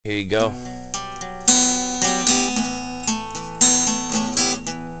Here you go.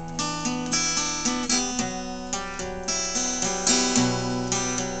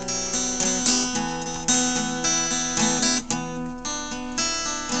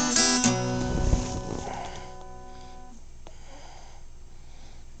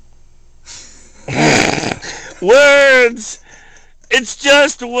 Words! It's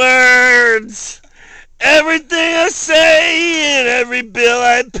just words! Everything I say and every bill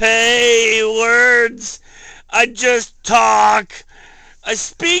I pay, words. I just talk. I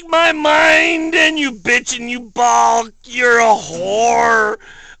speak my mind and you bitch and you balk. You're a whore,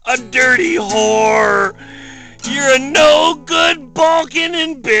 a dirty whore. You're a no good balking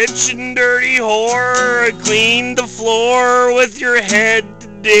and bitch and dirty whore. I cleaned the floor with your head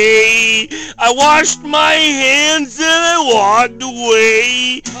today. I washed my hands and I walked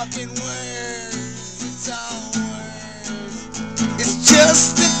away. Fucking words, it's all words. It's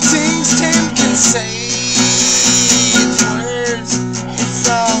just the things Tim can say. It's words, it's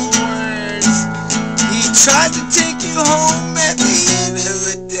all words. He tried to take you home at the end of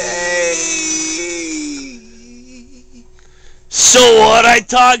the day. So what? I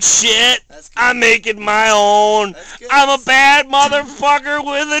talk shit. I make it my own. I'm a bad motherfucker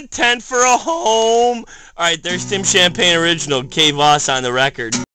with a tent for a home. Alright, there's Tim Champagne original, Voss on the record.